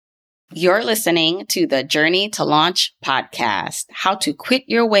You're listening to the Journey to Launch podcast, how to quit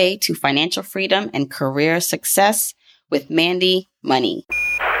your way to financial freedom and career success with Mandy Money.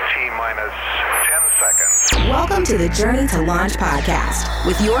 T-minus 10 seconds. Welcome to the Journey to Launch podcast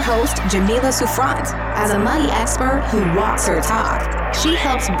with your host, Jamila Souffrant. As a money expert who walks her talk, she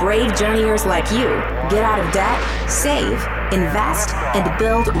helps brave journeyers like you get out of debt, save, invest, and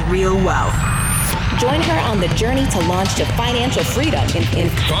build real wealth. Join her on the journey to launch to financial freedom in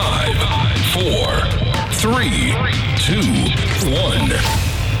 5, 4, 3, 2, 1.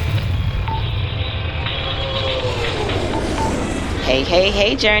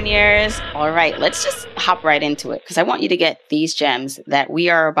 Hey, journeyers. All right, let's just hop right into it because I want you to get these gems that we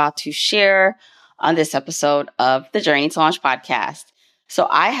are about to share on this episode of the Journey to Launch podcast. So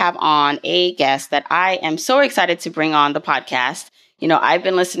I have on a guest that I am so excited to bring on the podcast. You know, I've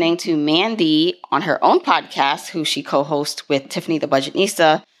been listening to Mandy on her own podcast, who she co-hosts with Tiffany the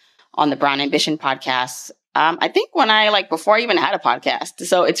Budgetnista on the Brown Ambition podcast. I think before I even had a podcast.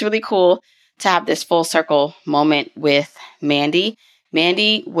 So it's really cool to have this full circle moment with Mandy.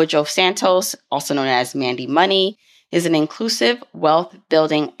 Mandy Woodruff Santos, also known as Mandy Money, is an inclusive wealth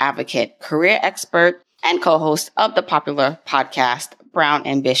building advocate, career expert, and co-host of the popular podcast Brown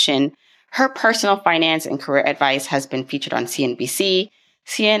Ambition. Her personal finance and career advice has been featured on CNBC,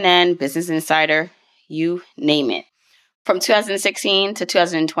 CNN, Business Insider, you name it. From 2016 to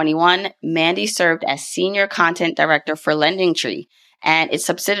 2021, Mandy served as Senior Content Director for LendingTree and its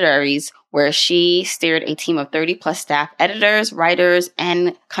subsidiaries, where she steered a team of 30-plus staff editors, writers,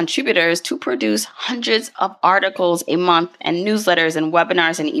 and contributors to produce hundreds of articles a month and newsletters and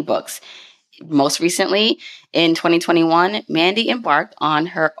webinars and ebooks. Most recently, in 2021, Mandy embarked on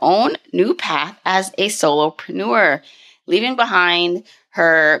her own new path as a solopreneur, leaving behind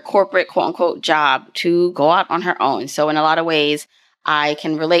her corporate quote-unquote job to go out on her own. So in a lot of ways, I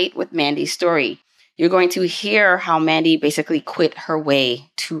can relate with Mandy's story. You're going to hear how Mandy basically quit her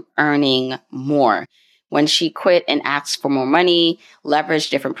way to earning more. When she quit and asked for more money, leveraged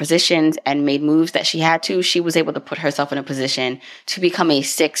different positions, and made moves that she had to, she was able to put herself in a position to become a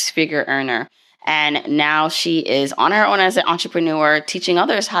six-figure earner. And now she is on her own as an entrepreneur, teaching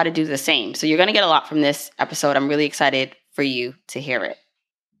others how to do the same. So you're going to get a lot from this episode. I'm really excited for you to hear it.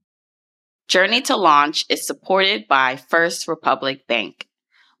 Journey to Launch is supported by First Republic Bank.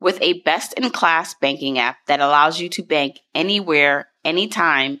 With a best-in-class banking app that allows you to bank anywhere,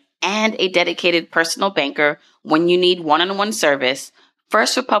 anytime, and a dedicated personal banker when you need one-on-one service,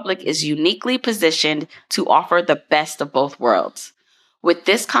 First Republic is uniquely positioned to offer the best of both worlds. With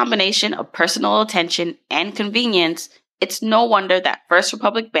this combination of personal attention and convenience, it's no wonder that First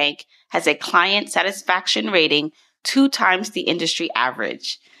Republic Bank has a client satisfaction rating 2 times the industry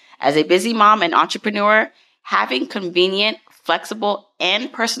average. As a busy mom and entrepreneur, having convenient, flexible,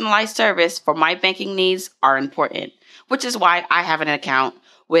 and personalized service for my banking needs are important, which is why I have an account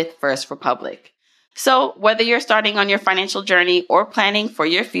with First Republic. So whether you're starting on your financial journey or planning for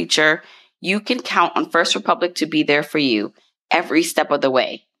your future, you can count on First Republic to be there for you every step of the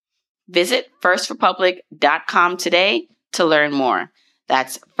way. Visit firstrepublic.com today to learn more.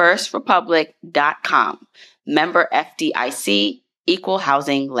 That's firstrepublic.com. Member FDIC, equal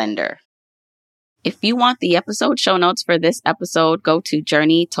housing lender. If you want the episode show notes for this episode, go to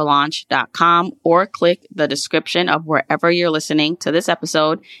journeytolaunch.com or click the description of wherever you're listening to this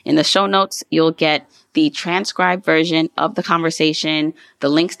episode. In the show notes, you'll get the transcribed version of the conversation, the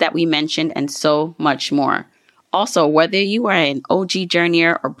links that we mentioned, and so much more. Also, whether you are an OG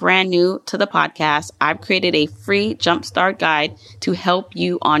journeyer or brand new to the podcast, I've created a free jumpstart guide to help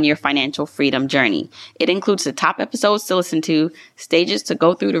you on your financial freedom journey. It includes the top episodes to listen to, stages to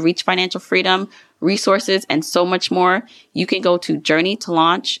go through to reach financial freedom, resources, and so much more. You can go to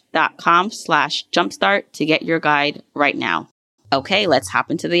journeytolaunch.com/jumpstart to get your guide right now. Okay, let's hop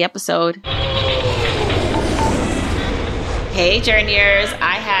into the episode. Hey, journeyers.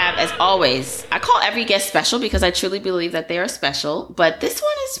 I have, as always, I call every guest special because I truly believe that they are special, but this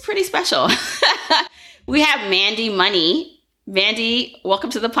one is pretty special. We have Mandy Money. Mandy, welcome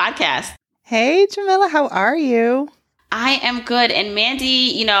to the podcast. Hey, Jamila, how are you? I am good. And Mandy,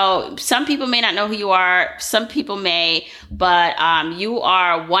 you know, some people may not know who you are. Some people may, but you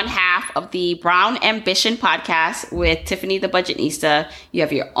are one half of the Brown Ambition podcast with Tiffany the Budgetnista. You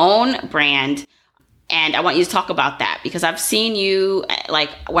have your own brand. And I want you to talk about that because I've seen you,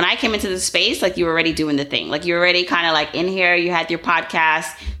 like, when I came into the space, like, you were already doing the thing. Like, you were already kind of like in here. You had your podcast.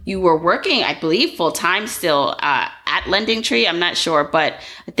 You were working, I believe, full time still at LendingTree. I'm not sure, but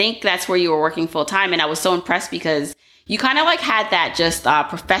I think that's where you were working full time. And I was so impressed because you kind of like had that just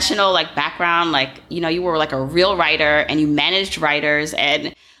professional like background. Like, you know, you were like a real writer and you managed writers.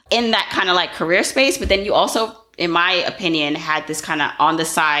 And in that kind of like career space, but then you also, in my opinion, had this kind of on the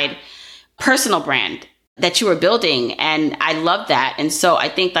side personal brand that you were building. And I love that. And so I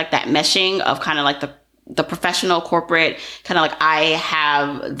think like that meshing of kind of like the professional corporate, kind of like I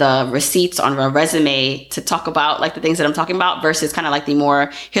have the receipts on a resume to talk about like the things that I'm talking about versus kind of like the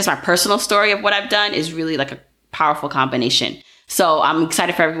more, here's my personal story of what I've done is really like a powerful combination. So I'm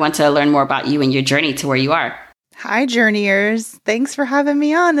excited for everyone to learn more about you and your journey to where you are. Hi, Journeyers. Thanks for having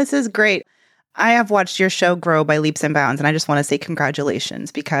me on. This is great. I have watched your show grow by leaps and bounds, and I just want to say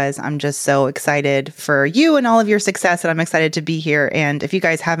congratulations because I'm just so excited for you and all of your success, and I'm excited to be here. And if you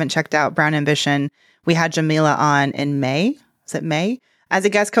guys haven't checked out Brown Ambition, we had Jamila on in May. Is it May? As a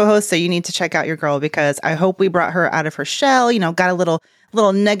guest co-host, so you need to check out your girl because I hope we brought her out of her shell, got a little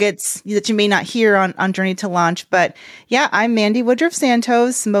nuggets that you may not hear on Journey to Launch. But yeah, I'm Mandy Woodruff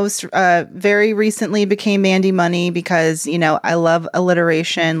Santos. Very recently became Mandy Money because, I love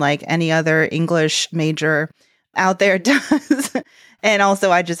alliteration like any other English major out there does. And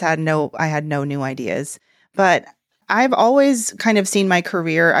also I had no new ideas. But I've always kind of seen my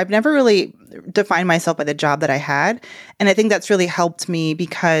career. I've never really defined myself by the job that I had. And I think that's really helped me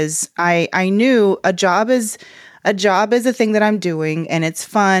because I knew a job is a thing that I'm doing and it's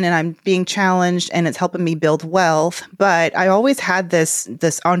fun and I'm being challenged and it's helping me build wealth. But I always had this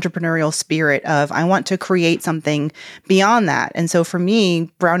entrepreneurial spirit of I want to create something beyond that. And so for me,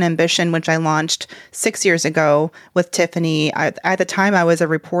 Brown Ambition, which I launched 6 years ago with Tiffany, at the time I was a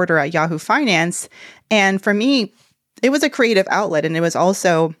reporter at Yahoo Finance. And for me, it was a creative outlet. And it was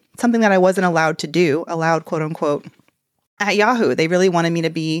also something that I wasn't allowed to do, quote unquote. At Yahoo, they really wanted me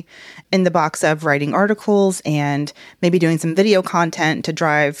to be in the box of writing articles and maybe doing some video content to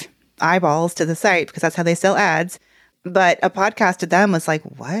drive eyeballs to the site because that's how they sell ads. But a podcast to them was like,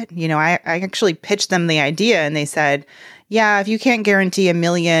 what? I actually pitched them the idea and they said, yeah, if you can't guarantee 1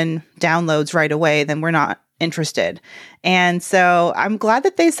 million downloads right away, then we're not interested. And so I'm glad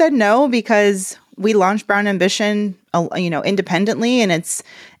that they said no because we launched Brown Ambition, independently, and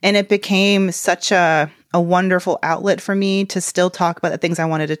it became such a wonderful outlet for me to still talk about the things I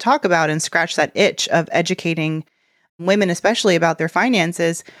wanted to talk about and scratch that itch of educating women, especially about their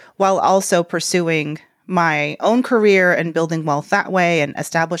finances, while also pursuing my own career and building wealth that way and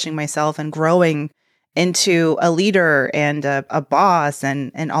establishing myself and growing into a leader and a boss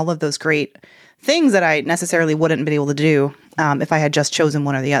and all of those great things that I necessarily wouldn't have been able to do if I had just chosen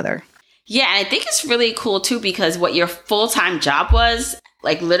one or the other. Yeah, and I think it's really cool too because what your full-time job was,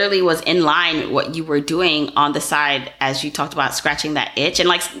 like literally was in line with what you were doing on the side as you talked about scratching that itch. And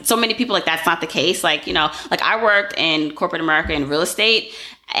like so many people, like that's not the case. Like, like I worked in corporate America in real estate.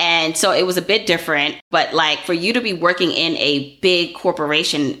 And so it was a bit different. But like for you to be working in a big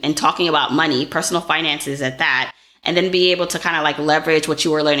corporation and talking about money, personal finances at that, and then be able to kind of like leverage what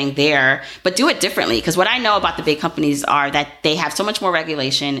you were learning there, but do it differently. Because what I know about the big companies are that they have so much more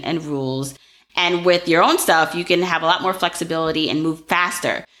regulation and rules. And with your own stuff, you can have a lot more flexibility and move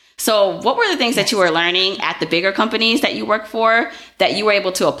faster. So what were the things that you were learning at the bigger companies that you work for that you were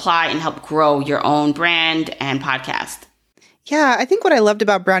able to apply and help grow your own brand and podcast? Yeah, I think what I loved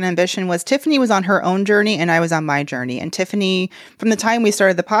about Brown Ambition was Tiffany was on her own journey and I was on my journey. And Tiffany, from the time we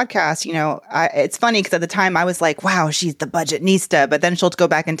started the podcast, it's funny because at the time I was like, wow, she's the budgetnista. But then she'll go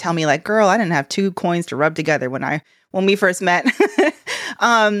back and tell me like, girl, I didn't have 2 coins to rub together when we first met.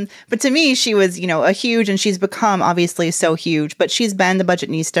 But to me, she was, a huge, and she's become obviously so huge, but she's been the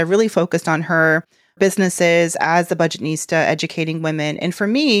budgetnista, really focused on her businesses as the budgetnista, educating women. And for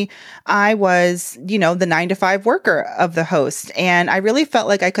me, I was, the 9-to-5 worker of the host. And I really felt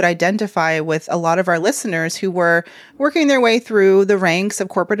like I could identify with a lot of our listeners who were working their way through the ranks of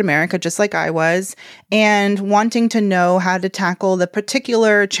corporate America, just like I was, and wanting to know how to tackle the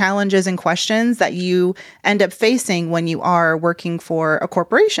particular challenges and questions that you end up facing when you are working for a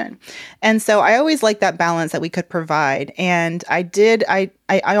corporation. And so I always liked that balance that we could provide. And I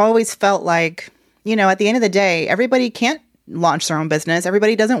always felt like, at the end of the day, everybody can't launch their own business.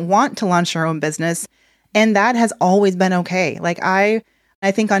 Everybody doesn't want to launch their own business. And that has always been okay. Like I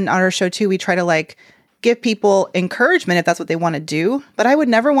think on our show too, we try to give people encouragement if that's what they want to do. But I would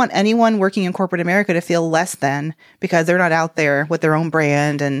never want anyone working in corporate America to feel less than because they're not out there with their own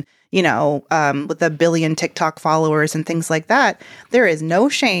brand and, with 1 billion TikTok followers and things like that. There is no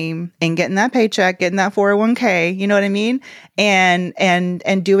shame in getting that paycheck, getting that 401k, you know what I mean?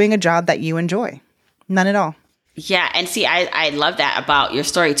 And doing a job that you enjoy. None at all. Yeah. And see, I love that about your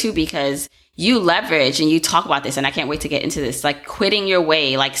story too, because you leverage and you talk about this, and I can't wait to get into this, like quitting your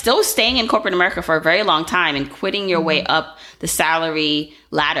way, like still staying in corporate America for a very long time and quitting your way up the salary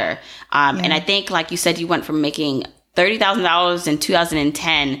ladder. And I think, like you said, you went from making $30,000 in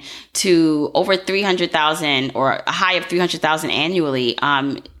 2010 to over 300,000 or a high of 300,000 annually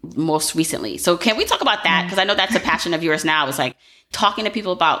most recently. So can we talk about that? Because I know that's a passion of yours now. It's like talking to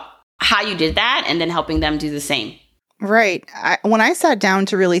people about how you did that and then helping them do the same. Right. When I sat down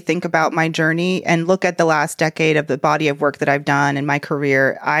to really think about my journey and look at the last decade of the body of work that I've done in my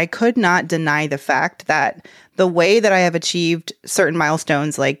career, I could not deny the fact that the way that I have achieved certain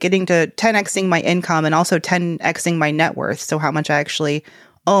milestones, like getting to 10xing my income and also 10xing my net worth, so how much I actually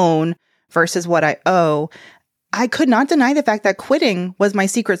own versus what I owe, I could not deny the fact that quitting was my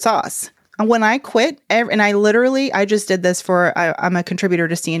secret sauce. When I quit, and I just did this I'm a contributor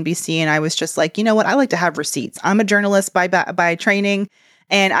to CNBC, and I was just like, you know what? I like to have receipts. I'm a journalist by training,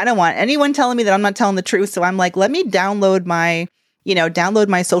 and I don't want anyone telling me that I'm not telling the truth. So I'm like, let me download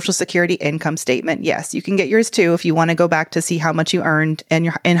my Social Security income statement. Yes, you can get yours too if you want to go back to see how much you earned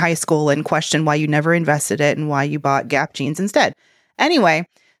in high school and question why you never invested it and why you bought Gap jeans instead. Anyway,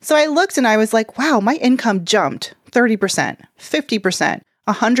 so I looked and I was like, wow, my income jumped 30%, 50%.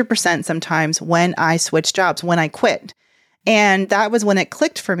 100% sometimes when I switched jobs, when I quit. And that was when it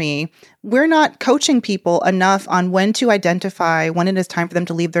clicked for me. We're not coaching people enough on when to identify when it is time for them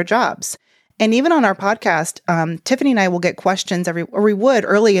to leave their jobs. And even on our podcast, Tiffany and I will get questions we would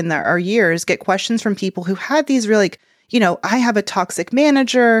early in our years get questions from people who had these really, I have a toxic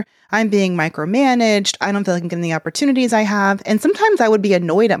manager. I'm being micromanaged. I don't feel like I'm getting the opportunities I have. And sometimes I would be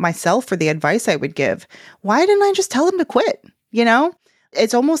annoyed at myself for the advice I would give. Why didn't I just tell them to quit?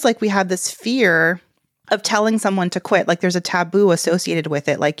 It's almost like we have this fear of telling someone to quit. Like there's a taboo associated with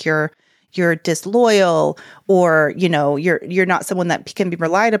it. Like you're disloyal or, you're not someone that can be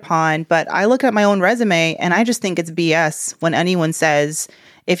relied upon. But I look at my own resume and I just think it's BS when anyone says,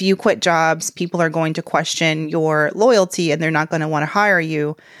 if you quit jobs, people are going to question your loyalty and they're not going to want to hire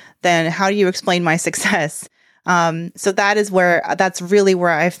you. Then how do you explain my success? So that's really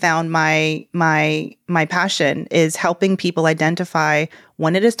where I found my passion is helping people identify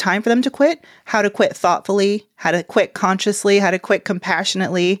when it is time for them to quit, how to quit thoughtfully, how to quit consciously, how to quit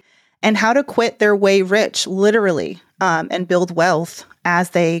compassionately, and how to quit their way rich, literally, and build wealth as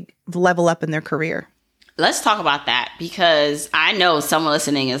they level up in their career. Let's talk about that because I know someone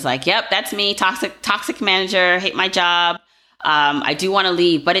listening is like, yep, that's me, toxic manager, hate my job. I do want to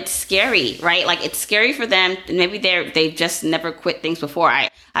leave, but it's scary, right? Like it's scary for them. Maybe they've just never quit things before.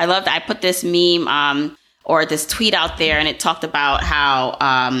 I loved, I put this meme, or this tweet out there and it talked about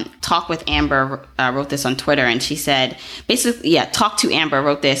how, Talk with Amber, wrote this on Twitter and she said, basically, Talk to Amber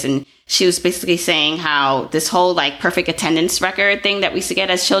wrote this and she was basically saying how this whole like perfect attendance record thing that we used to get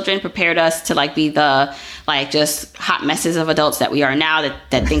as children prepared us to like be the like just hot messes of adults that we are now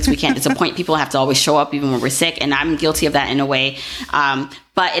that thinks we can't disappoint people, have to always show up even when we're sick. And I'm guilty of that in a way.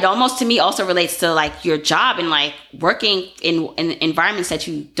 But it almost to me also relates to like your job and like working in environments that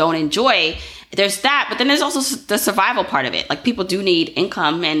you don't enjoy. There's that, but then there's also the survival part of it. Like people do need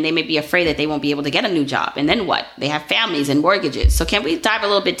income and they may be afraid that they won't be able to get a new job. And then what? They have families and mortgages. So can we dive a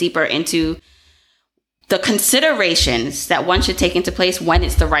little bit deeper into the considerations that one should take into place when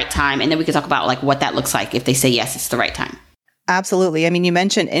it's the right time? And then we can talk about like what that looks like if they say, yes, it's the right time. Absolutely. I mean, you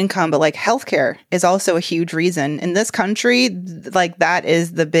mentioned income, but like healthcare is also a huge reason in this country. Like that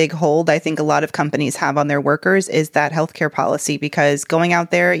is the big hold I think a lot of companies have on their workers is that healthcare policy, because going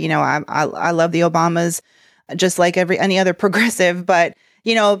out there, I love the Obamas just like any other progressive, but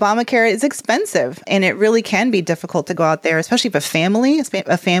Obamacare is expensive and it really can be difficult to go out there, especially if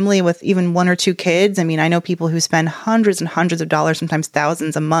a family with even one or two kids. I mean, I know people who spend hundreds and hundreds of dollars, sometimes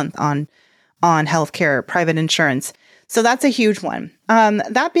thousands a month on healthcare, private insurance. So that's a huge one.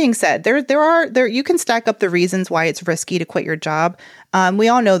 That being said, there you can stack up the reasons why it's risky to quit your job. We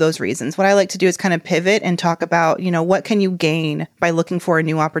all know those reasons. What I like to do is kind of pivot and talk about, what can you gain by looking for a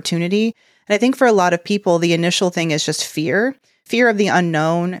new opportunity? And I think for a lot of people, the initial thing is just fear of the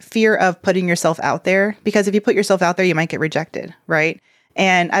unknown, fear of putting yourself out there, because if you put yourself out there, you might get rejected, right?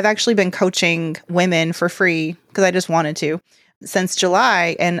 And I've actually been coaching women for free because I just wanted to since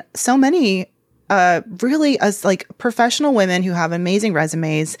July. And so many really as like professional women who have amazing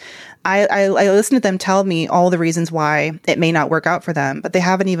resumes, I listen to them tell me all the reasons why it may not work out for them, but they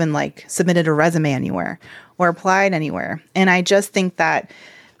haven't even like submitted a resume anywhere or applied anywhere. And I just think that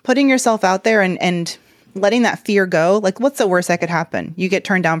putting yourself out there and letting that fear go, like what's the worst that could happen? You get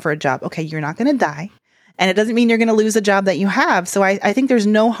turned down for a job. Okay, you're not going to die. And it doesn't mean you're going to lose a job that you have. So I think there's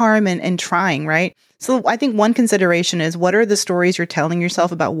no harm in trying, right? So I think one consideration is what are the stories you're telling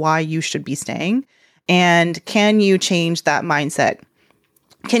yourself about why you should be staying? And can you change that mindset?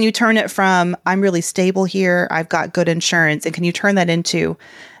 Can you turn it from, I'm really stable here, I've got good insurance, and can you turn that into,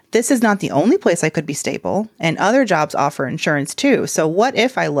 this is not the only place I could be stable, and other jobs offer insurance too. So what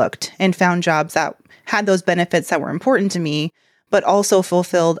if I looked and found jobs that had those benefits that were important to me, but also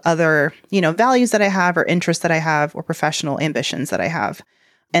fulfilled other, values that I have or interests that I have or professional ambitions that I have?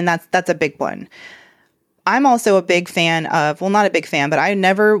 And that's a big one. I'm also a big fan of, well, not a big fan, but I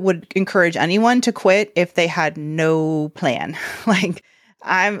never would encourage anyone to quit if they had no plan. Like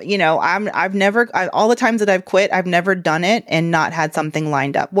all the times that I've quit, I've never done it and not had something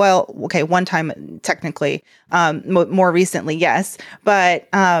lined up. Well, okay, one time technically, more recently, yes. But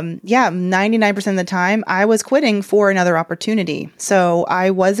 99% of the time I was quitting for another opportunity. So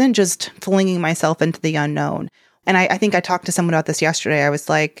I wasn't just flinging myself into the unknown. And I think I talked to someone about this yesterday. I was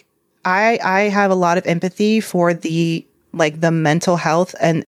like, I have a lot of empathy for the mental health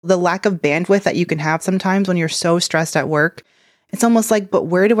and the lack of bandwidth that you can have sometimes when you're so stressed at work. It's almost like, but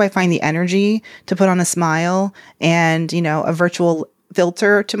where do I find the energy to put on a smile and, a virtual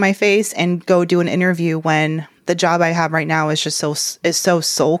filter to my face and go do an interview when the job I have right now is just so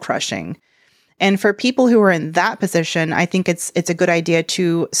soul crushing? And for people who are in that position, I think it's a good idea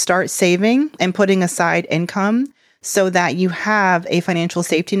to start saving and putting aside income so that you have a financial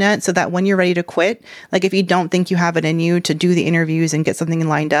safety net, so that when you're ready to quit, like if you don't think you have it in you to do the interviews and get something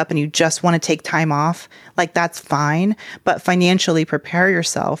lined up and you just want to take time off, like that's fine. But financially prepare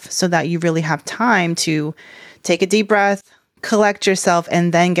yourself so that you really have time to take a deep breath, collect yourself,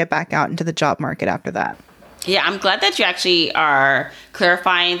 and then get back out into the job market after that. Yeah, I'm glad that you actually are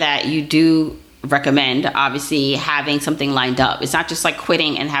clarifying that you do recommend, obviously, having something lined up. It's not just like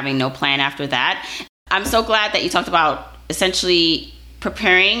quitting and having no plan after that. I'm so glad that you talked about essentially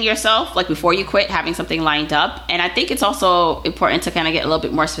preparing yourself, like before you quit, having something lined up. And I think it's also important to kind of get a little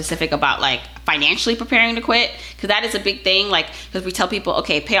bit more specific about like financially preparing to quit, because that is a big thing. Like, because we tell people,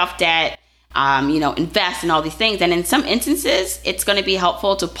 okay, pay off debt, invest in all these things. And in some instances, it's going to be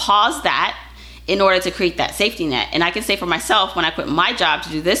helpful to pause that in order to create that safety net. And I can say for myself, when I quit my job to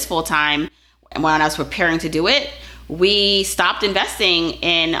do this full time, and when I was preparing to do it, we stopped investing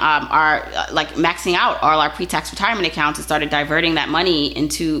in our maxing out all our pre-tax retirement accounts and started diverting that money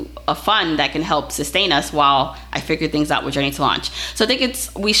into a fund that can help sustain us while I figure things out with Journey to Launch. So I think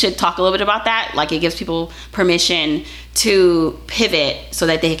we should talk a little bit about that. Like, it gives people permission to pivot so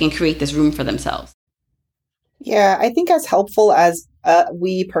that they can create this room for themselves. Yeah, I think as helpful as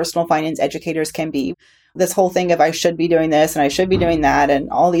we personal finance educators can be, this whole thing of I should be doing this and I should be doing that and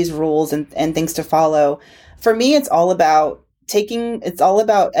all these rules and things to follow. For me, it's all about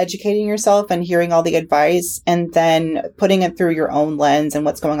educating yourself and hearing all the advice and then putting it through your own lens and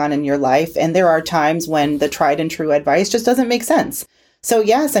what's going on in your life. And there are times when the tried and true advice just doesn't make sense. So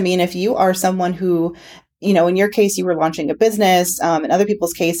yes, I mean, if you are someone who, in your case, you were launching a business, in other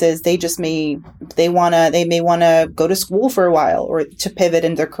people's cases, they may want to go to school for a while or to pivot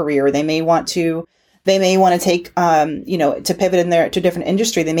in their career. They may want to take, to pivot to a different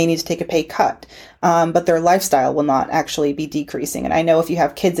industry. They may need to take a pay cut, but their lifestyle will not actually be decreasing. And I know if you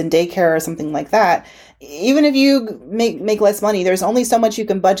have kids in daycare or something like that, even if you make less money, there's only so much you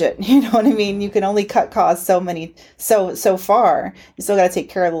can budget. You know what I mean? You can only cut costs so far. You still got to take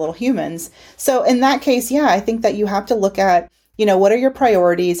care of the little humans. So in that case, yeah, I think that you have to look at, what are your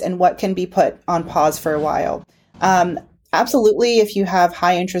priorities and what can be put on pause for a while. Absolutely. If you have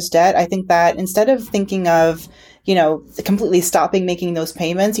high interest debt, I think that instead of thinking of, completely stopping making those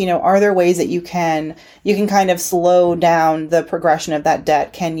payments, are there ways that you can kind of slow down the progression of that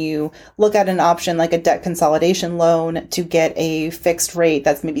debt? Can you look at an option like a debt consolidation loan to get a fixed rate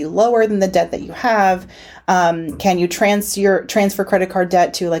that's maybe lower than the debt that you have? Can you transfer credit card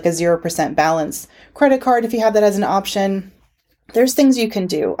debt to like a 0% balance credit card if you have that as an option? There's things you can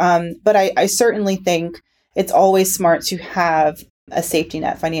do. But I certainly think it's always smart to have a safety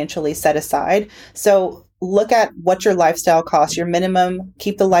net financially set aside. So look at what your lifestyle costs, your minimum,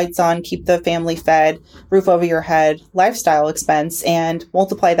 keep the lights on, keep the family fed, roof over your head, lifestyle expense, and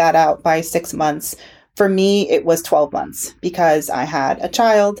multiply that out by 6 months. For me, it was 12 months because I had a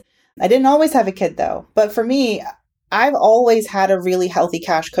child. I didn't always have a kid though. But for me, I've always had a really healthy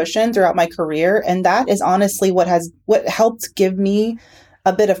cash cushion throughout my career. And that is honestly what helped give me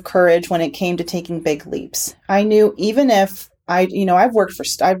a bit of courage when it came to taking big leaps. I knew even if I've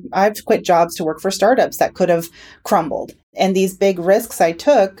quit jobs to work for startups that could have crumbled, and these big risks I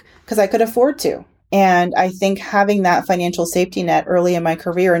took because I could afford to. And I think having that financial safety net early in my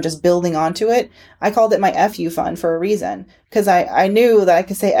career and just building onto it, I called it my FU fund for a reason, because I knew that I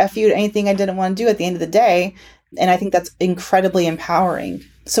could say FU to anything I didn't want to do at the end of the day. And I think that's incredibly empowering.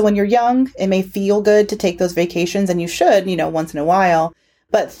 So when you're young, it may feel good to take those vacations, and you should, once in a while.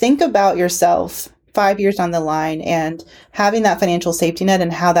 But think about yourself 5 years down the line, and having that financial safety net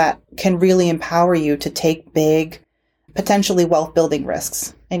and how that can really empower you to take big, potentially wealth building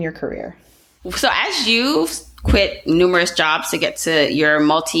risks in your career. So as you quit numerous jobs to get to your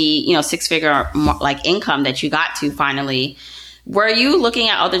six-figure like income that you got to finally, were you looking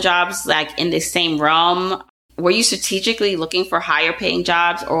at other jobs like in the same realm? Were you strategically looking for higher paying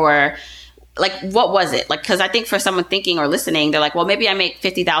jobs, or like, what was it? Like, because I think for someone thinking or listening, they're like, well, maybe I make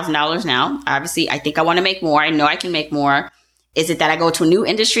 $50,000 now. Obviously, I think I want to make more. I know I can make more. Is it that I go to a new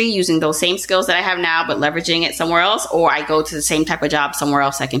industry using those same skills that I have now, but leveraging it somewhere else? Or I go to the same type of job somewhere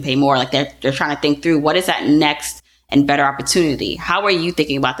else I can pay more? Like they're trying to think through, what is that next and better opportunity? How were you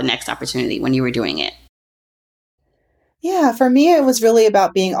thinking about the next opportunity when you were doing it? Yeah, for me, it was really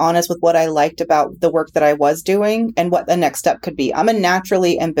about being honest with what I liked about the work that I was doing and what the next step could be. I'm a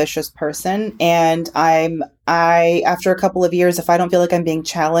naturally ambitious person, and after a couple of years, if I don't feel like I'm being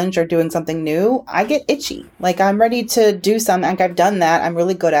challenged or doing something new, I get itchy. Like I'm ready to do something. Like I've done that. I'm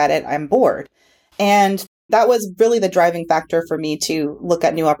really good at it. I'm bored. And that was really the driving factor for me to look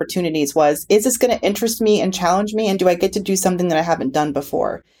at new opportunities was, is this going to interest me and challenge me? And do I get to do something that I haven't done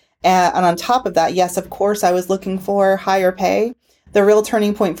before? And on top of that, yes, of course, I was looking for higher pay. The real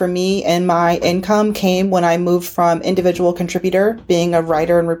turning point for me in my income came when I moved from individual contributor, being a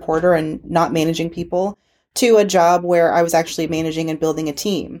writer and reporter and not managing people, to a job where I was actually managing and building a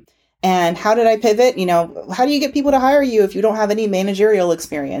team. And how did I pivot? How do you get people to hire you if you don't have any managerial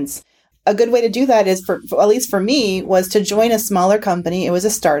experience? A good way to do that is, for at least for me, was to join a smaller company. It was a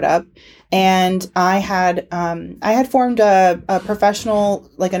startup. And I had formed a professional,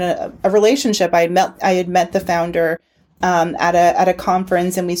 like a relationship. I had met the founder at a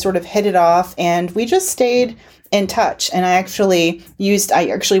conference, and we sort of hit it off, and we just stayed in touch. And I actually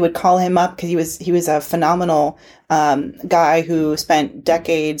would call him up because he was a phenomenal guy who spent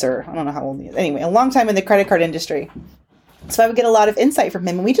decades, or I don't know how old he is. Anyway, a long time in the credit card industry. So I would get a lot of insight from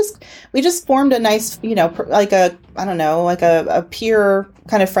him, and we just formed a nice, like a peer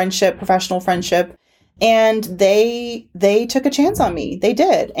kind of friendship, professional friendship. And they took a chance on me. They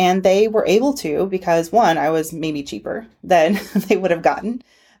did. And they were able to, because one, I was maybe cheaper than they would have gotten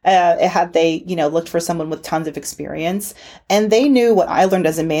had they, looked for someone with tons of experience. And they knew what I learned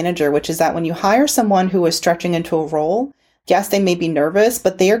as a manager, which is that when you hire someone who is stretching into a role, yes, they may be nervous,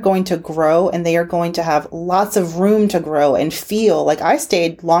 but they are going to grow, and they are going to have lots of room to grow and feel like I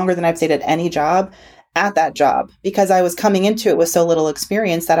stayed longer than I've stayed at any job at that job, because I was coming into it with so little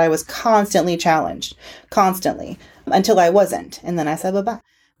experience that I was constantly challenged, until I wasn't. And then I said, bye-bye.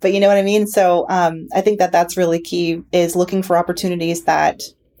 But you know what I mean? So I think that that's really key, is looking for opportunities that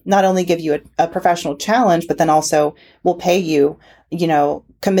not only give you a professional challenge, but then also will pay you,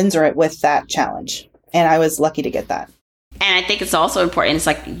 commensurate with that challenge. And I was lucky to get that. And I think it's also important. It's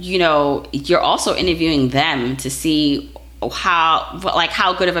like, you're also interviewing them to see how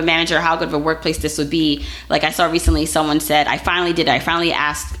good of a manager, how good of a workplace this would be. Like I saw recently, someone said, I finally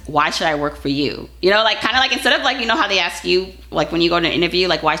asked, why should I work for you? Kind of like instead of like, how they ask you, like when you go to an interview,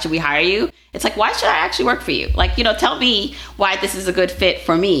 like, why should we hire you? It's like, why should I actually work for you? Like, tell me why this is a good fit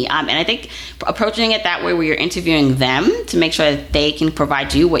for me. And I think approaching it that way, where you're interviewing them to make sure that they can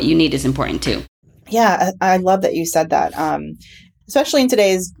provide you what you need, is important too. Yeah, I love that you said that. Especially in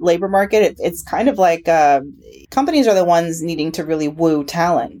today's labor market, it's kind of like companies are the ones needing to really woo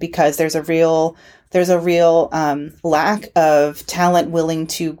talent, because there's a real lack of talent willing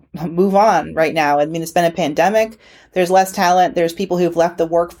to move on right now. I mean, it's been a pandemic. There's less talent. There's people who've left the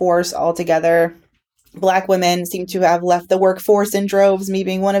workforce altogether. Black women seem to have left the workforce in droves, me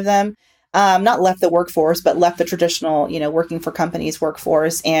being one of them. Not left the workforce, but left the traditional, working for companies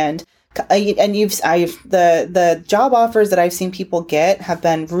workforce. And the job offers that I've seen people get have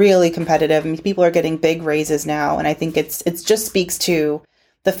been really competitive. I mean, people are getting big raises now, and I think it just speaks to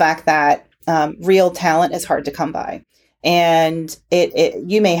the fact that real talent is hard to come by. And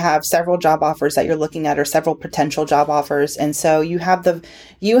you may have several job offers that you're looking at, or several potential job offers, and so you have the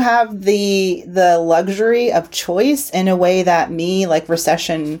luxury of choice in a way that me, like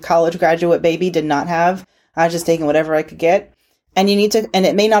recession college graduate baby, did not have. I was just taking whatever I could get. And you need to, and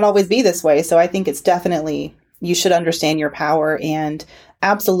it may not always be this way. So I think it's definitely, you should understand your power and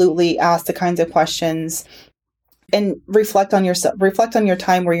absolutely ask the kinds of questions and reflect on yourself, reflect on your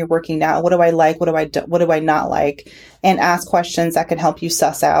time where you're working now. What do I like? What do I not like? And ask questions that can help you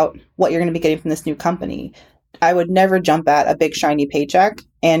suss out what you're going to be getting from this new company. I would never jump at a big shiny paycheck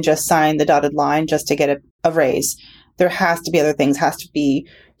and just sign the dotted line just to get a raise. There has to be other things, has to be,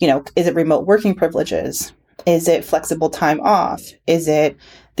 is it remote working privileges? Is it flexible time off? Is it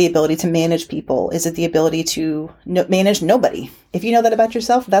the ability to manage people? Is it the ability to manage nobody? If you know that about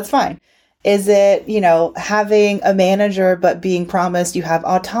yourself, that's fine. Is it, having a manager but being promised you have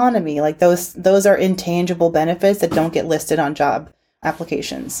autonomy? Like those are intangible benefits that don't get listed on job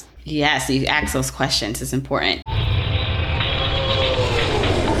applications. Yes, you ask those questions. It's important.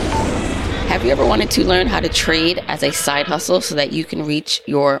 Have you ever wanted to learn how to trade as a side hustle so that you can reach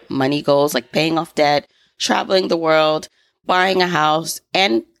your money goals, like paying off debt, traveling the world, buying a house,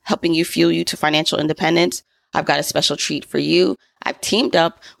 and helping you fuel you to financial independence? I've got a special treat for you. I've teamed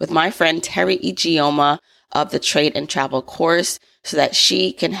up with my friend Terry Ijeoma of the Trade and Travel course so that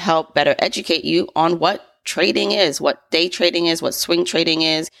she can help better educate you on what trading is, what day trading is, what swing trading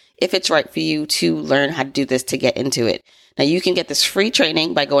is, if it's right for you to learn how to do this to get into it. Now you can get this free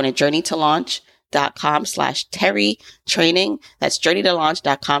training by going to journeytolaunch.com/Terry training. That's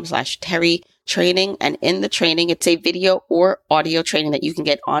journeytolaunch.com/Terry training. And in the training, it's a video or audio training that you can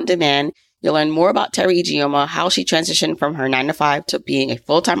get on demand. You'll learn more about Terry Ijeoma, how she transitioned from her 9-to-5 to being a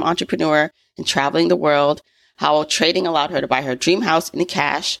full-time entrepreneur and traveling the world, how trading allowed her to buy her dream house in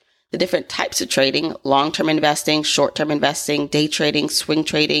cash, the different types of trading, long-term investing, short-term investing, day trading, swing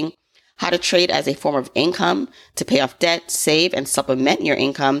trading, how to trade as a form of income to pay off debt, save, and supplement your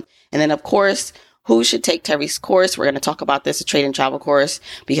income. And then, of course, who should take Terry's course? We're going to talk about this, a trade and travel course,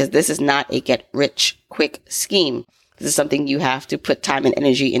 because this is not a get-rich-quick scheme. This is something you have to put time and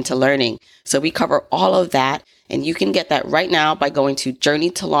energy into learning. So we cover all of that, and you can get that right now by going to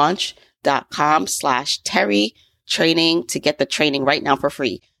journeytolaunch.com/Terry training to get the training right now for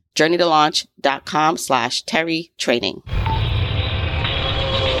free. journeytolaunch.com/Terry training.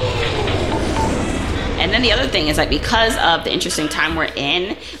 And then the other thing is like, because of the interesting time we're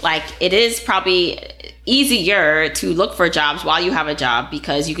in, like it is probably easier to look for jobs while you have a job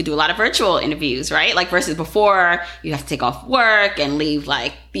because you could do a lot of virtual interviews, right? Like versus before you have to take off work and leave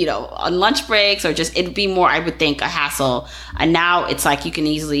like, on lunch breaks or just, it'd be more, I would think, a hassle. And now it's like you can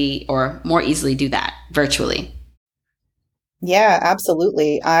easily or more easily do that virtually. Yeah,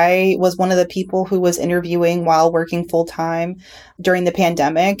 absolutely. I was one of the people who was interviewing while working full time during the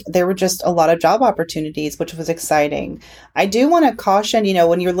pandemic. There were just a lot of job opportunities, which was exciting. I do want to caution,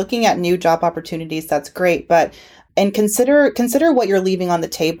 when you're looking at new job opportunities, that's great, and consider what you're leaving on the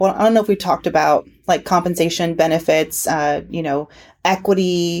table. I don't know if we talked about like compensation, benefits,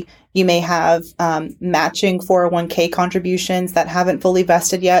 equity. You may have matching 401k contributions that haven't fully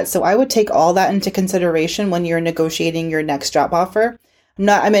vested yet. So I would take all that into consideration when you're negotiating your next job offer.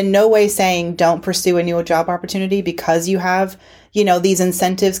 I'm in no way saying don't pursue a new job opportunity because you have, these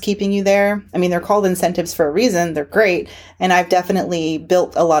incentives keeping you there. I mean, they're called incentives for a reason. They're great. And I've definitely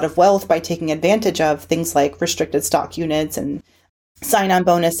built a lot of wealth by taking advantage of things like restricted stock units and sign-on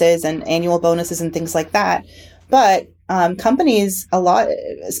bonuses and annual bonuses and things like that. But companies, a lot,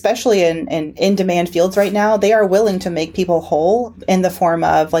 especially in in-demand fields right now, they are willing to make people whole in the form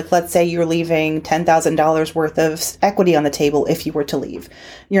of, like, let's say you're leaving $10,000 worth of equity on the table if you were to leave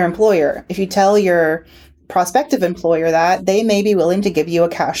your employer. If you tell your prospective employer that, they may be willing to give you a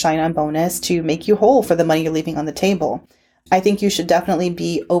cash sign-on bonus to make you whole for the money you're leaving on the table. I think you should definitely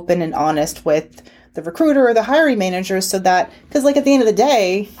be open and honest with the recruiter or the hiring manager so that, because like at the end of the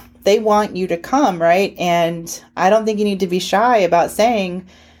day, they want you to come, right? And I don't think you need to be shy about saying,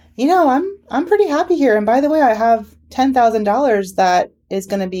 I'm pretty happy here. And by the way, I have $10,000 that is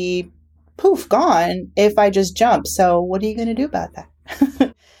going to be gone if I just jump. So what are you going to do about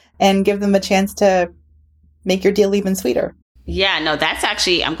that? And give them a chance to make your deal even sweeter. Yeah, no, that's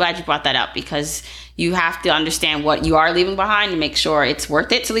actually, I'm glad you brought that up because you have to understand what you are leaving behind and make sure it's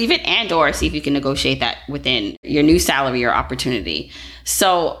worth it to leave it and or see if you can negotiate that within your new salary or opportunity.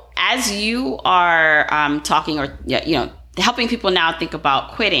 So as you are talking or, helping people now think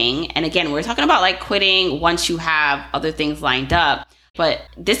about quitting. And again, we're talking about like quitting once you have other things lined up. But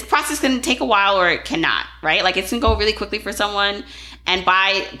this process can take a while or it cannot, right? Like it can go really quickly for someone. And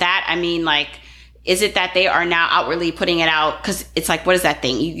by that, I mean like, is it that they are now outwardly putting it out? Because it's like, what is that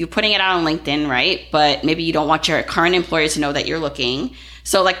thing? You're putting it out on LinkedIn, right? But maybe you don't want your current employer to know that you're looking.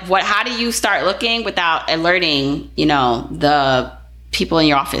 So like how do you start looking without alerting, the people in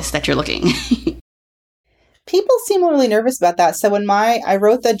your office that you're looking? People seem really nervous about that. So I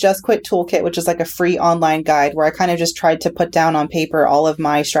wrote the Just Quit Toolkit, which is like a free online guide where I kind of just tried to put down on paper all of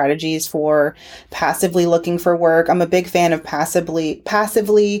my strategies for passively looking for work. I'm a big fan of passively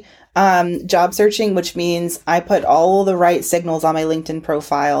job searching, which means I put all the right signals on my LinkedIn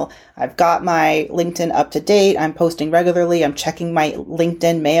profile. I've got my LinkedIn up to date. I'm posting regularly. I'm checking my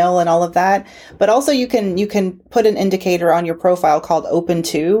LinkedIn mail and all of that. But also you can put an indicator on your profile called open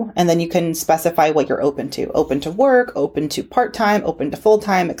to, and then you can specify what you're open to work, open to part-time, open to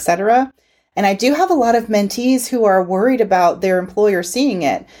full-time, etc. And I do have a lot of mentees who are worried about their employer seeing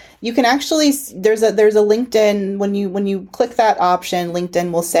it. you can actually, there's a LinkedIn, when you click that option,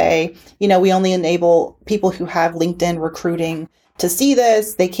 LinkedIn will say, we only enable people who have LinkedIn recruiting to see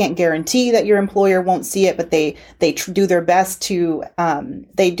this. They can't guarantee that your employer won't see it, but they do their best to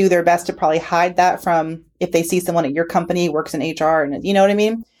probably hide that from if they see someone at your company works in HR, and you know what I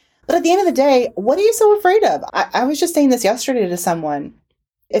mean? But at the end of the day, what are you so afraid of? I was just saying this yesterday to someone.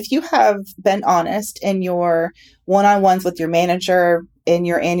 If you have been honest in your one-on-ones with your manager, in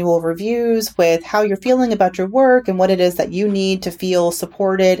your annual reviews, with how you're feeling about your work and what it is that you need to feel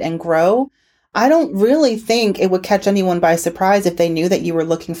supported and grow, I don't really think it would catch anyone by surprise if they knew that you were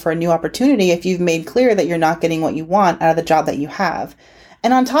looking for a new opportunity, if you've made clear that you're not getting what you want out of the job that you have.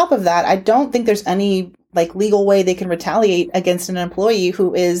 And on top of that, I don't think there's any legal way they can retaliate against an employee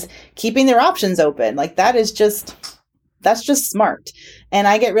who is keeping their options open. That's just smart. And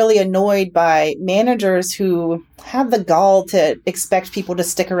I get really annoyed by managers who have the gall to expect people to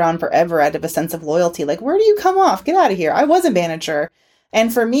stick around forever out of a sense of loyalty. Where do you come off? Get out of here. I was a manager.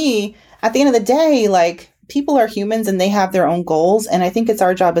 And for me, at the end of the day, people are humans and they have their own goals. And I think it's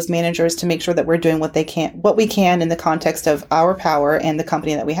our job as managers to make sure that we're doing what we can in the context of our power and the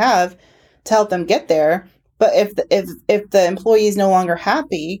company that we have to help them get there. But if the employee is no longer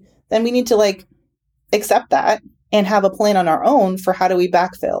happy, then we need to accept that and have a plan on our own for how do we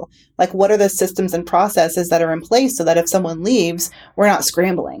backfill? What are the systems and processes that are in place so that if someone leaves, we're not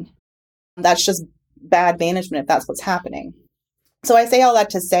scrambling? That's just bad management if that's what's happening. So I say all that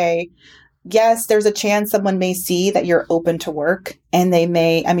to say, yes, there's a chance someone may see that you're open to work, and they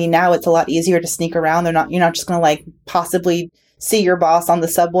may, now it's a lot easier to sneak around. You're not just going to possibly see your boss on the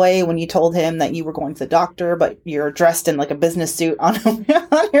subway when you told him that you were going to the doctor, but you're dressed in a business suit on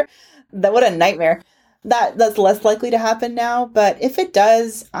what a nightmare. That's less likely to happen now. But if it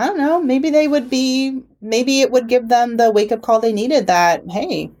does, I don't know, maybe it would give them the wake up call they needed, that,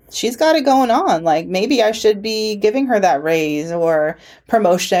 hey, she's got it going on. Maybe I should be giving her that raise or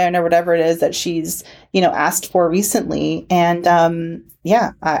promotion or whatever it is that she's, asked for recently. And,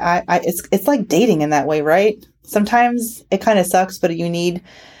 it's like dating in that way, right? Sometimes it kind of sucks, but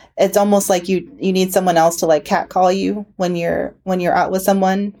it's almost like you need someone else to catcall you when you're out with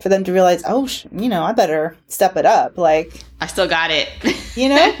someone, for them to realize, oh, I better step it up. I still got it.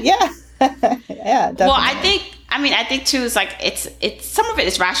 Yeah. Yeah, definitely. Well, I think too, it's some of it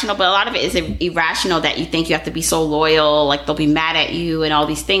is rational, but a lot of it is irrational, that you think you have to be so loyal, they'll be mad at you and all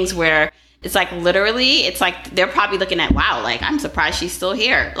these things, where it's literally, it's they're probably looking at, wow, I'm surprised she's still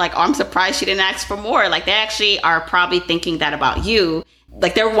here. Oh, I'm surprised she didn't ask for more. They actually are probably thinking that about you.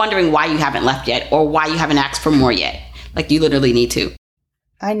 They're wondering why you haven't left yet, or why you haven't asked for more yet. You literally need to.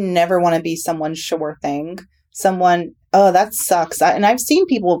 I never want to be someone's sure thing. Someone, oh, that sucks. And I've seen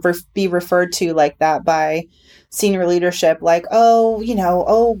people be referred to like that by senior leadership,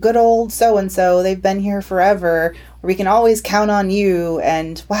 oh, good old so-and-so, they've been here forever, or we can always count on you,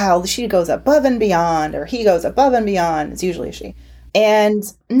 and wow, she goes above and beyond, or he goes above and beyond. It's usually she. And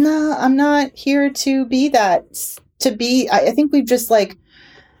no, I'm not here to be that. I think we've just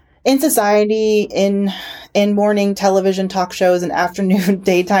in society, in morning television talk shows and afternoon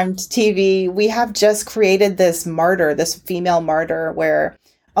daytime TV, we have just created this female martyr where,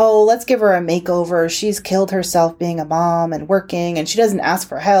 oh, let's give her a makeover. She's killed herself being a mom and working, and she doesn't ask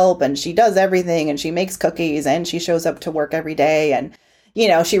for help, and she does everything, and she makes cookies, and she shows up to work every day, and,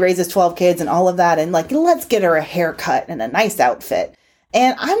 she raises 12 kids and all of that. And let's get her a haircut and a nice outfit.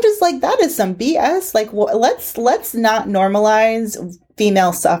 And I'm just that is some BS. Let's not normalize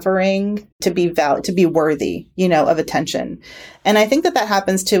female suffering to be worthy, of attention. And I think that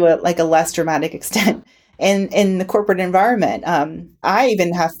happens to a less dramatic extent in the corporate environment. I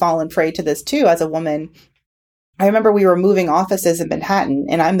even have fallen prey to this too as a woman. I remember we were moving offices in Manhattan,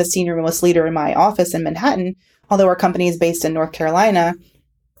 and I'm the senior most leader in my office in Manhattan, although our company is based in North Carolina.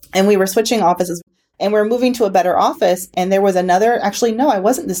 And we were switching offices. And we're moving to a better office. And there was actually, no, I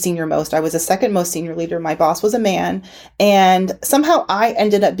wasn't the senior most. I was the second most senior leader. My boss was a man. And somehow I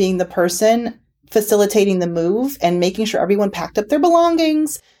ended up being the person facilitating the move and making sure everyone packed up their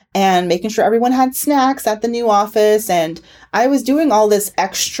belongings and making sure everyone had snacks at the new office. And I was doing all this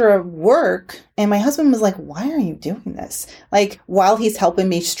extra work. And my husband was like, why are you doing this? While he's helping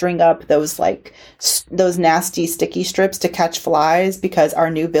me string up those nasty sticky strips to catch flies because our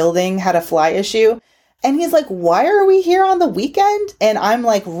new building had a fly issue. And he's like, why are we here on the weekend? And I'm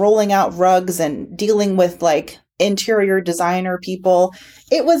rolling out rugs and dealing with interior designer people.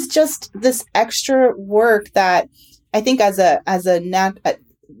 It was just this extra work that I think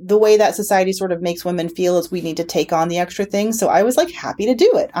the way that society sort of makes women feel is we need to take on the extra things. So I was happy to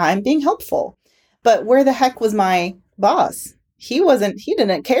do it. I'm being helpful. But where the heck was my boss? he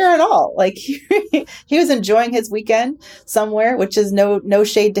didn't care at all. Like he was enjoying his weekend somewhere, which is no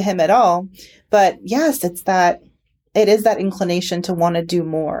shade to him at all. But yes, it is that inclination to want to do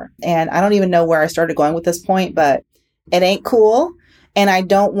more. And I don't even know where I started going with this point, but it ain't cool. And I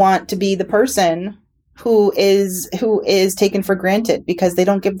don't want to be the person who is taken for granted because they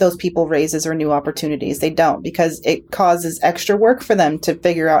don't give those people raises or new opportunities. They don't, because it causes extra work for them to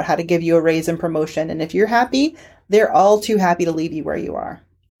figure out how to give you a raise and promotion. And if you're happy, they're all too happy to leave you where you are.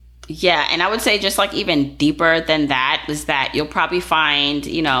 Yeah. And I would say just like even deeper than that is that you'll probably find,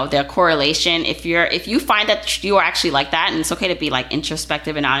 the correlation. If you find that you are actually like that, and it's okay to be like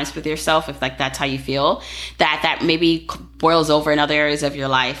introspective and honest with yourself, if like that's how you feel, that maybe boils over in other areas of your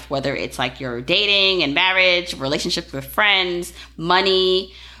life, whether it's like your dating and marriage, relationships with friends,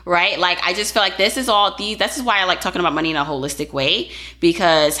 money, right? Like, I just feel like this is why I like talking about money in a holistic way,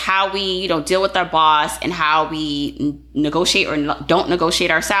 because how we, deal with our boss and how we negotiate or don't negotiate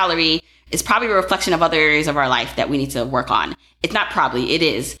our salary is probably a reflection of other areas of our life that we need to work on. It's not probably, it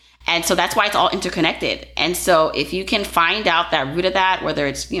is. And so that's why it's all interconnected. And so if you can find out that root of that, whether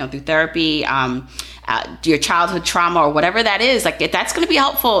it's, through therapy, your childhood trauma or whatever that is, like that's going to be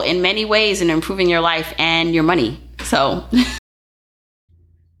helpful in many ways in improving your life and your money. So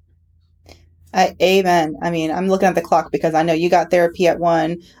amen. I mean, I'm looking at the clock because I know you got therapy at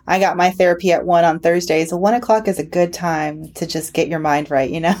 1. I got my therapy at 1 on Thursdays. So 1 o'clock is a good time to just get your mind right,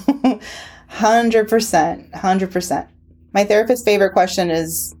 100%. My therapist's favorite question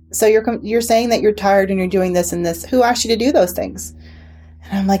is, so you're saying that you're tired and you're doing this and this. Who asked you to do those things?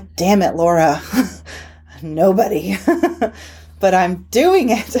 And I'm like, damn it, Laura. Nobody. But I'm doing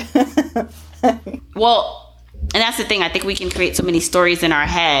it. Well, and that's the thing. I think we can create so many stories in our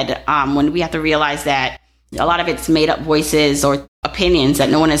head when we have to realize that a lot of it's made up voices or opinions that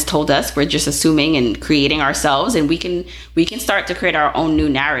no one has told us. We're just assuming and creating ourselves, and we can start to create our own new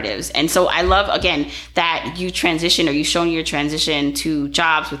narratives. And so I love, again, that you transition, or you've shown your transition to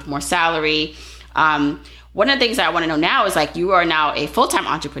jobs with more salary. One of the things that I want to know now is, like, you are now a full-time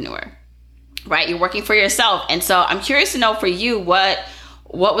entrepreneur, right? You're working for yourself. And so I'm curious to know for you, what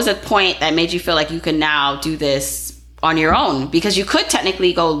was a point that made you feel like you could now do this on your own? Because you could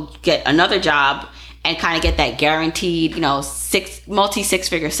technically go get another job and kind of get that guaranteed,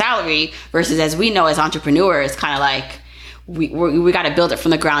 multi-six-figure salary, versus, as we know as entrepreneurs, kind of like we got to build it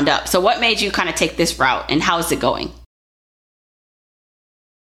from the ground up. So what made you kind of take this route, and how is it going?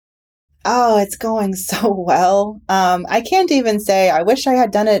 Oh, it's going so well. I can't even say I wish I had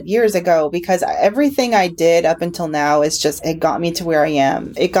done it years ago, because everything I did up until now is just, it got me to where I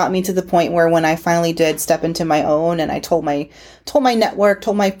am. It got me to the point where when I finally did step into my own, and I told my network,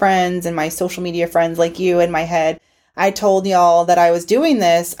 told my friends and my social media friends like you in my head, I told y'all that I was doing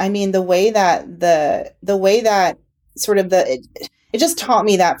this. I mean, the way that it just taught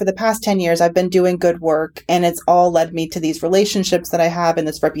me that for the past 10 years, I've been doing good work, and it's all led me to these relationships that I have and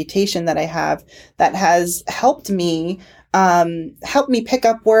this reputation that I have that has helped me pick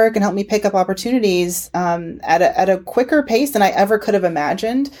up work and help me pick up opportunities at a quicker pace than I ever could have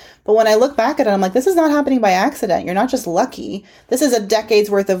imagined. But when I look back at it, I'm like, this is not happening by accident. You're not just lucky. This is a decade's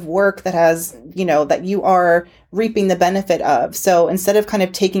worth of work that has, that you are reaping the benefit of. So instead of kind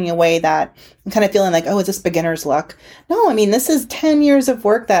of taking away that and kind of feeling like, oh, is this beginner's luck? No, I mean, this is 10 years of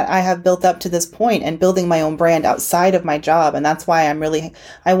work that I have built up to this point, and building my own brand outside of my job. And that's why I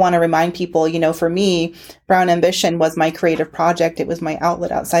want to remind people, for me, Brown Ambition was my creative project. It was my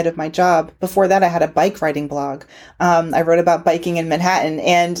outlet outside of my job. Before that, I had a bike riding blog. I wrote about biking in Manhattan,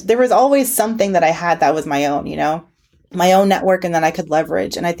 and there was always something that I had that was my own, my own network, and that I could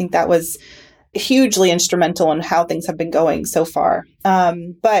leverage. And I think that was hugely instrumental in how things have been going so far.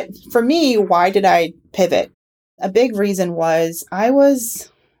 But for me, why did I pivot? A big reason was I was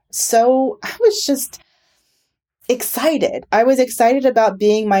just excited. I was excited about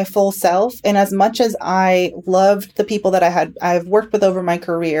being my full self. And as much as I loved the people that I've worked with over my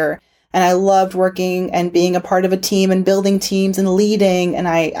career, and I loved working and being a part of a team and building teams and leading, and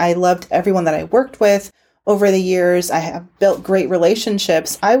I loved everyone that I worked with over the years. I have built great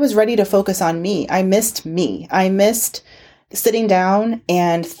relationships. I was ready to focus on me. I missed me. I missed sitting down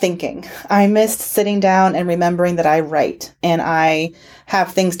and thinking. I missed sitting down and remembering that I write and I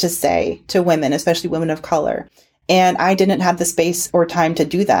have things to say to women, especially women of color. And I didn't have the space or time to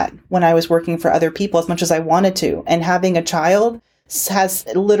do that when I was working for other people as much as I wanted to. And having a child has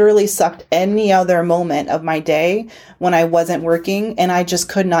literally sucked any other moment of my day when I wasn't working, and I just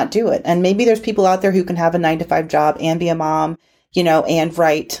could not do it. And maybe there's people out there who can have a 9-to-5 job and be a mom, and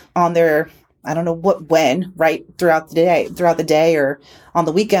write on their I don't know when, right? Throughout the day or on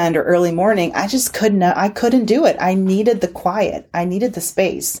the weekend or early morning, I couldn't do it. I needed the quiet. I needed the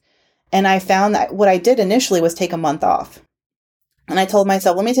space. And I found that what I did initially was take a month off. And I told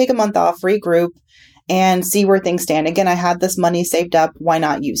myself, let me take a month off, regroup, and see where things stand. Again, I had this money saved up. Why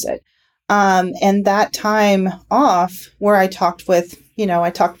not use it? And that time off where I talked with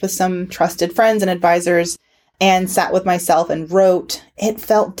some trusted friends and advisors and sat with myself and wrote, it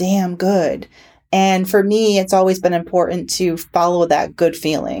felt damn good. And for me, it's always been important to follow that good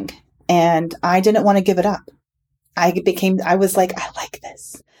feeling. And I didn't want to give it up. I was like, I like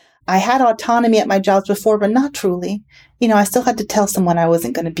this. I had autonomy at my jobs before, but not truly. I still had to tell someone I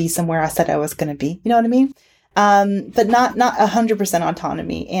wasn't going to be somewhere I said I was going to be. You know what I mean? But not 100%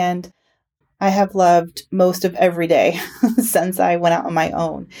 autonomy. And I have loved most of every day since I went out on my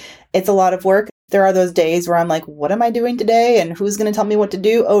own. It's a lot of work. There are those days where I'm like, what am I doing today? And who's going to tell me what to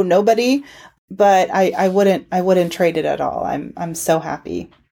do? Oh, nobody. But I wouldn't trade it at all. I'm so happy.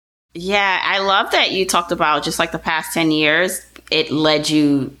 Yeah, I love that you talked about just like the past 10 years, it led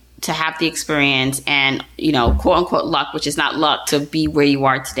you to have the experience and, quote unquote luck, which is not luck, to be where you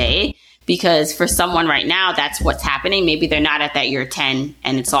are today. Because for someone right now, that's what's happening. Maybe they're not at that year 10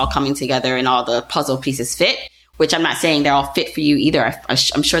 and it's all coming together and all the puzzle pieces fit, which I'm not saying they're all fit for you either.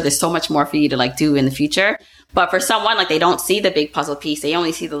 I'm sure there's so much more for you to do in the future. But for someone, they don't see the big puzzle piece. They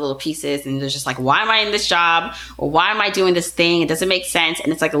only see the little pieces and they're just like, why am I in this job? Or why am I doing this thing? It doesn't make sense.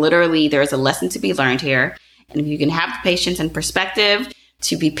 And it's literally there's a lesson to be learned here. And if you can have the patience and perspective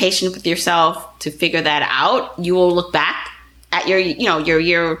to be patient with yourself, to figure that out, you will look back at your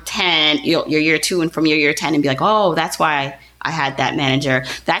year 10, your year 2 and from your year 10 and be like, oh, that's why I had that manager.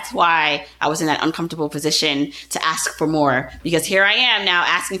 That's why I was in that uncomfortable position to ask for more, because here I am now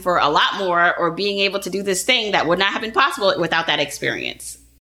asking for a lot more or being able to do this thing that would not have been possible without that experience.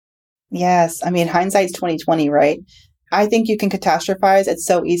 Yes. I mean, hindsight's 20/20, right? I think you can catastrophize. It's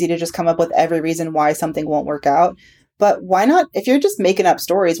so easy to just come up with every reason why something won't work out. But why not, if you're just making up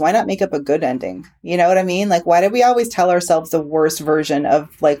stories, why not make up a good ending? You know what I mean? Why do we always tell ourselves the worst version of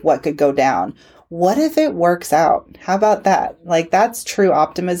what could go down? What if it works out? How about that? That's true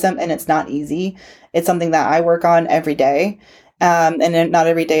optimism, and it's not easy. It's something that I work on every day. And not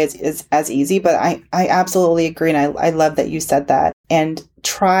every day is as easy, but I absolutely agree. And I love that you said that. And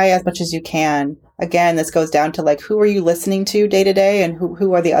try as much as you can. Again, this goes down to who are you listening to day to day, and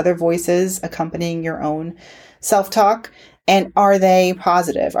who are the other voices accompanying your own self-talk, and are they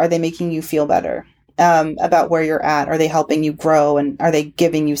positive? Are they making you feel better about where you're at? Are they helping you grow, and are they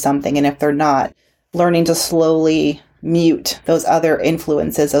giving you something? And if they're not, learning to slowly mute those other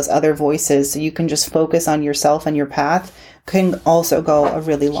influences, those other voices, so you can just focus on yourself and your path, can also go a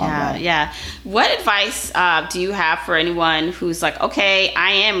really long way. Yeah. What advice do you have for anyone who's okay,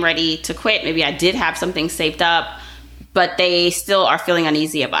 I am ready to quit. Maybe I did have something saved up, but they still are feeling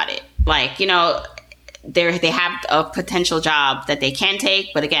uneasy about it. They have a potential job that they can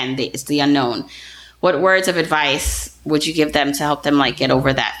take, but again, it's the unknown. What words of advice would you give them to help them get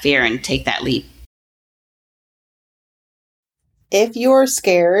over that fear and take that leap? If you're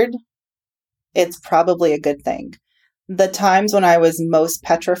scared, it's probably a good thing. The times when I was most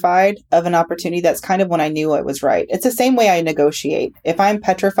petrified of an opportunity, that's kind of when I knew it was right. It's the same way I negotiate. If I'm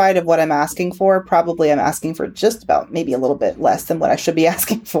petrified of what I'm asking for, probably I'm asking for just about maybe a little bit less than what I should be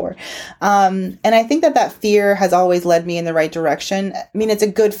asking for. And I think that fear has always led me in the right direction. I mean, it's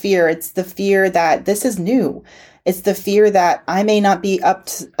a good fear. It's the fear that this is new. It's the fear that I may not be up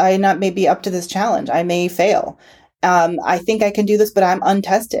to this challenge. I may fail. I think I can do this, but I'm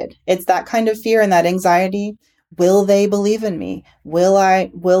untested. It's that kind of fear and that anxiety. Will they believe in me?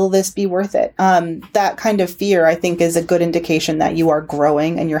 Will this be worth it? That kind of fear, I think, is a good indication that you are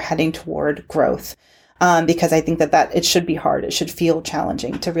growing and you're heading toward growth. Because I think that it should be hard. It should feel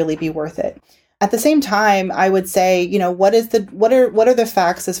challenging to really be worth it. At the same time, I would say, what are the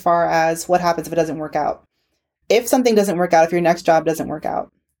facts as far as what happens if it doesn't work out? If something doesn't work out, if your next job doesn't work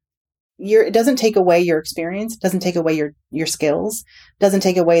out, it doesn't take away your experience, doesn't take away your skills, doesn't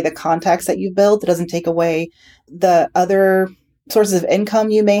take away the contacts that you've built, it doesn't take away the other sources of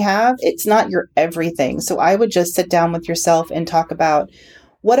income you may have. It's not your everything. So I would just sit down with yourself and talk about,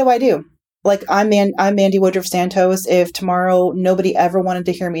 what do I do? I'm Mandy Woodruff Santos. If tomorrow nobody ever wanted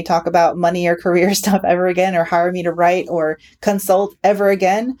to hear me talk about money or career stuff ever again, or hire me to write or consult ever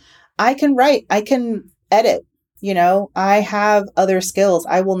again, I can write, I can edit. I have other skills.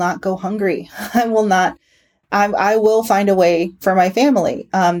 I will not go hungry. I will find a way for my family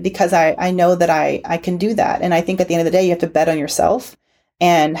because I know that I can do that. And I think at the end of the day, you have to bet on yourself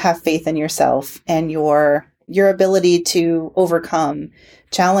and have faith in yourself and your ability to overcome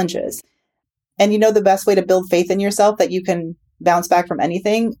challenges. And the best way to build faith in yourself that you can bounce back from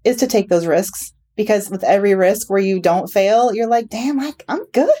anything is to take those risks. Because with every risk where you don't fail, you're like, damn, I'm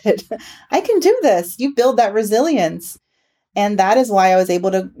good. I can do this. You build that resilience. And that is why I was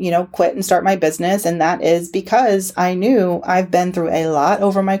able to, quit and start my business. And that is because I knew I've been through a lot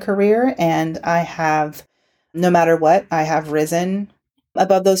over my career, and I have, no matter what, I have risen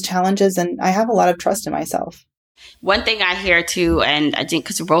above those challenges, and I have a lot of trust in myself. One thing I hear too, and I think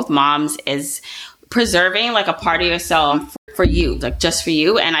because we're both moms, is preserving like a part of yourself for you, like just for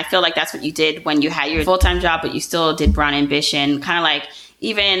you. And I feel like that's what you did when you had your full-time job, but you still did Brown Ambition. Kind of like,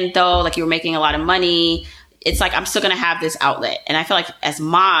 even though like you were making a lot of money, it's like, I'm still going to have this outlet. And I feel like as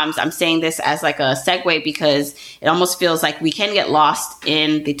moms, I'm saying this as like a segue because it almost feels like we can get lost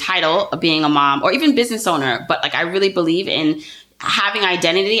in the title of being a mom or even business owner. But like, I really believe in having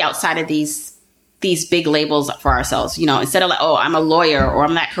identity outside of these big labels for ourselves, instead of like, oh, I'm a lawyer or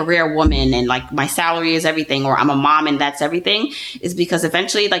I'm that career woman and like my salary is everything, or I'm a mom and that's everything, is because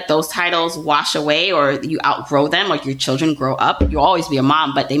eventually like those titles wash away or you outgrow them, like your children grow up. You'll always be a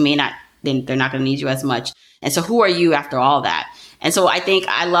mom, but they're not going to need you as much. And so who are you after all that? And so I think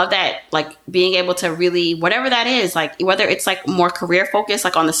I love that, like being able to really, whatever that is, like whether it's like more career focused,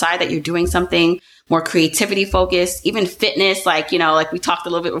 like on the side that you're doing something more creativity focused, even fitness, like, like we talked a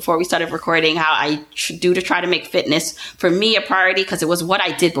little bit before we started recording, how I do to try to make fitness for me a priority because it was what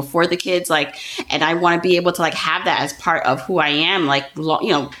I did before the kids, like, and I want to be able to like have that as part of who I am, like,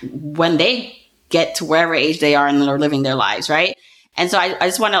 when they get to wherever age they are and they're living their lives, right? And so I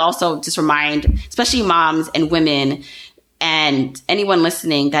just want to also just remind, especially moms and women and anyone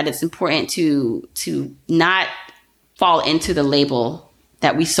listening, that it's important to not fall into the label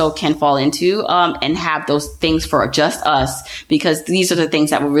that we so can fall into, and have those things for just us, because these are the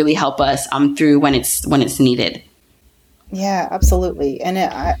things that will really help us through when it's needed. Yeah, absolutely. And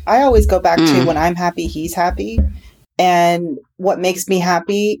I always go back to when I'm happy, he's happy. And what makes me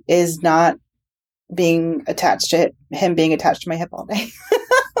happy is not being attached to him being attached to my hip all day.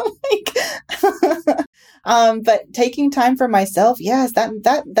 But taking time for myself, yes,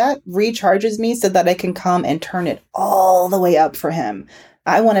 that recharges me so that I can come and turn it all the way up for him.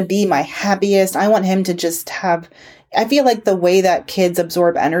 I want to be my happiest. I want him to just I feel like the way that kids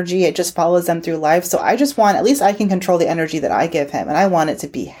absorb energy, it just follows them through life. So I just want, at least I can control the energy that I give him. And I want it to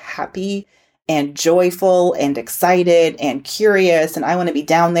be happy and joyful and excited and curious. And I want to be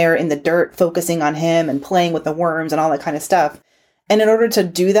down there in the dirt, focusing on him and playing with the worms and all that kind of stuff. And in order to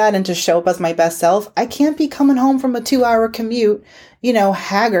do that and to show up as my best self, I can't be coming home from a 2-hour commute,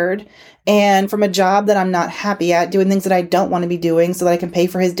 haggard, and from a job that I'm not happy at, doing things that I don't want to be doing so that I can pay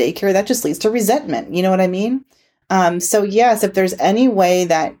for his daycare. That just leads to resentment. You know what I mean? So yes, if there's any way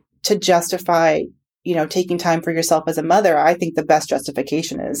that to justify, taking time for yourself as a mother, I think the best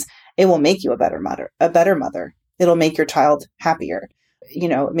justification is it will make you a better mother. It'll make your child happier.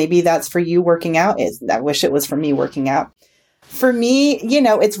 Maybe that's for you working out. I wish it was for me working out. For me,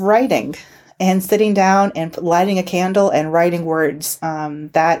 it's writing and sitting down and lighting a candle and writing words.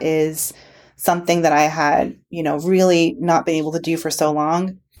 That is something that I had, really not been able to do for so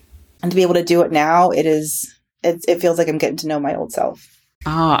long. And to be able to do it now, it feels like I'm getting to know my old self.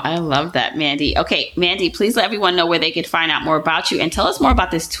 Oh, I love that, Mandy. Okay, Mandy, please let everyone know where they could find out more about you and tell us more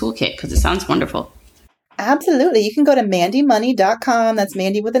about this toolkit because it sounds wonderful. Absolutely. You can go to mandymoney.com. That's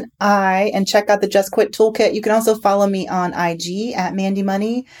Mandy with an I, and check out the Just Quit Toolkit. You can also follow me on IG at Mandy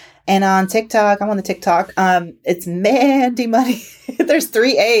Money, and on TikTok. I'm on the TikTok. It's Mandy Money. There's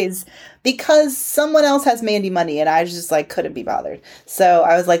 3 A's because someone else has Mandy Money, and I just couldn't be bothered. So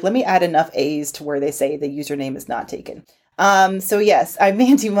I was like, let me add enough A's to where they say the username is not taken. So yes, I'm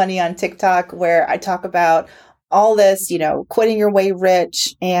Mandy Money on TikTok, where I talk about all this, quitting your way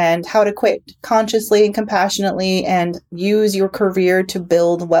rich and how to quit consciously and compassionately and use your career to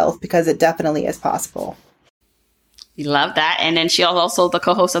build wealth, because it definitely is possible. You love that. And then she's also the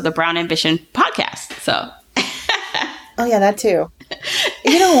co-host of the Brown Ambition podcast. So. Oh yeah, that too.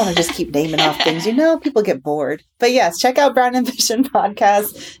 You don't want to just keep naming off things, people get bored. But yes, check out Brown Ambition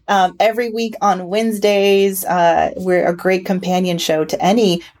podcast every week on Wednesdays. We're a great companion show to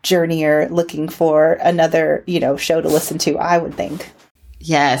any journeyer looking for another, show to listen to, I would think.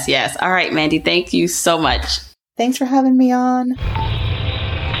 Yes, yes. All right, Mandy, thank you so much. Thanks for having me on.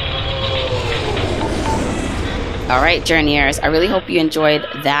 All right, journeyers, I really hope you enjoyed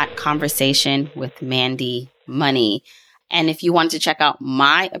that conversation with Mandy Money. And if you wanted to check out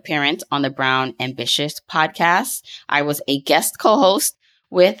my appearance on the Brown Ambitious podcast, I was a guest co-host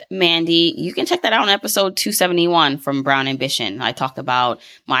with Mandy. You can check that out on episode 271 from Brown Ambition. I talked about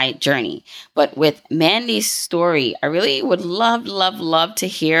my journey. But with Mandy's story, I really would love to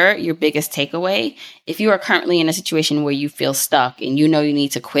hear your biggest takeaway. If you are currently in a situation where you feel stuck and you know you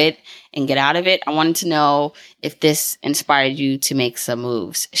need to quit and get out of it, I wanted to know if this inspired you to make some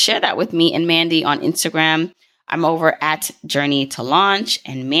moves. Share that with me and Mandy on Instagram. I'm over at Journey to Launch,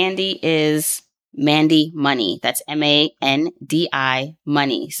 and Mandy is Mandy Money. That's MANDI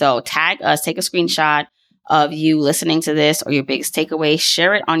Money. So tag us, take a screenshot of you listening to this or your biggest takeaway,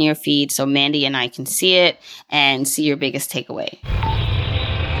 share it on your feed so Mandy and I can see it and see your biggest takeaway.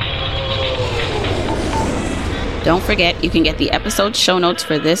 Don't forget, you can get the episode show notes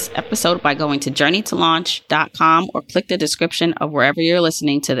for this episode by going to journeytolaunch.com or click the description of wherever you're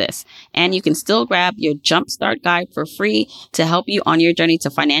listening to this. And you can still grab your Jumpstart Guide for free to help you on your journey to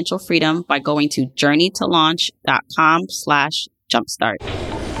financial freedom by going to journeytolaunch.com/jumpstart.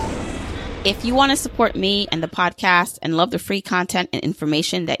 If you want to support me and the podcast and love the free content and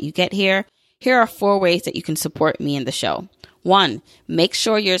information that you get here are 4 ways that you can support me and the show. 1, make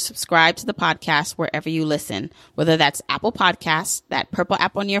sure you're subscribed to the podcast wherever you listen, whether that's Apple Podcasts, that purple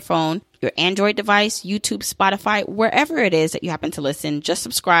app on your phone, your Android device, YouTube, Spotify, wherever it is that you happen to listen, just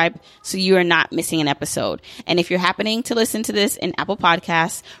subscribe so you are not missing an episode. And if you're happening to listen to this in Apple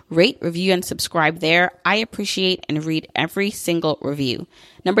Podcasts, rate, review, and subscribe there. I appreciate and read every single review.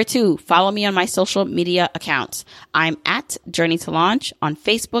 Number 2, follow me on my social media accounts. I'm at Journey to Launch on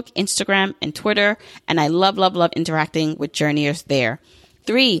Facebook, Instagram, and Twitter, and I love interacting with journeyers there.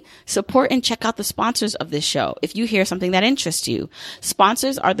 3, support and check out the sponsors of this show if you hear something that interests you.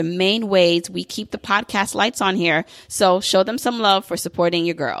 Sponsors are the main ways we keep the podcast lights on here, so show them some love for supporting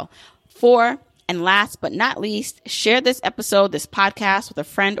your girl. 4, and last but not least, share this episode, this podcast with a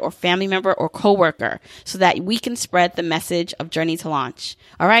friend or family member or coworker so that we can spread the message of Journey to Launch.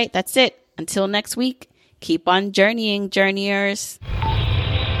 All right, that's it. Until next week, keep on journeying, journeyers.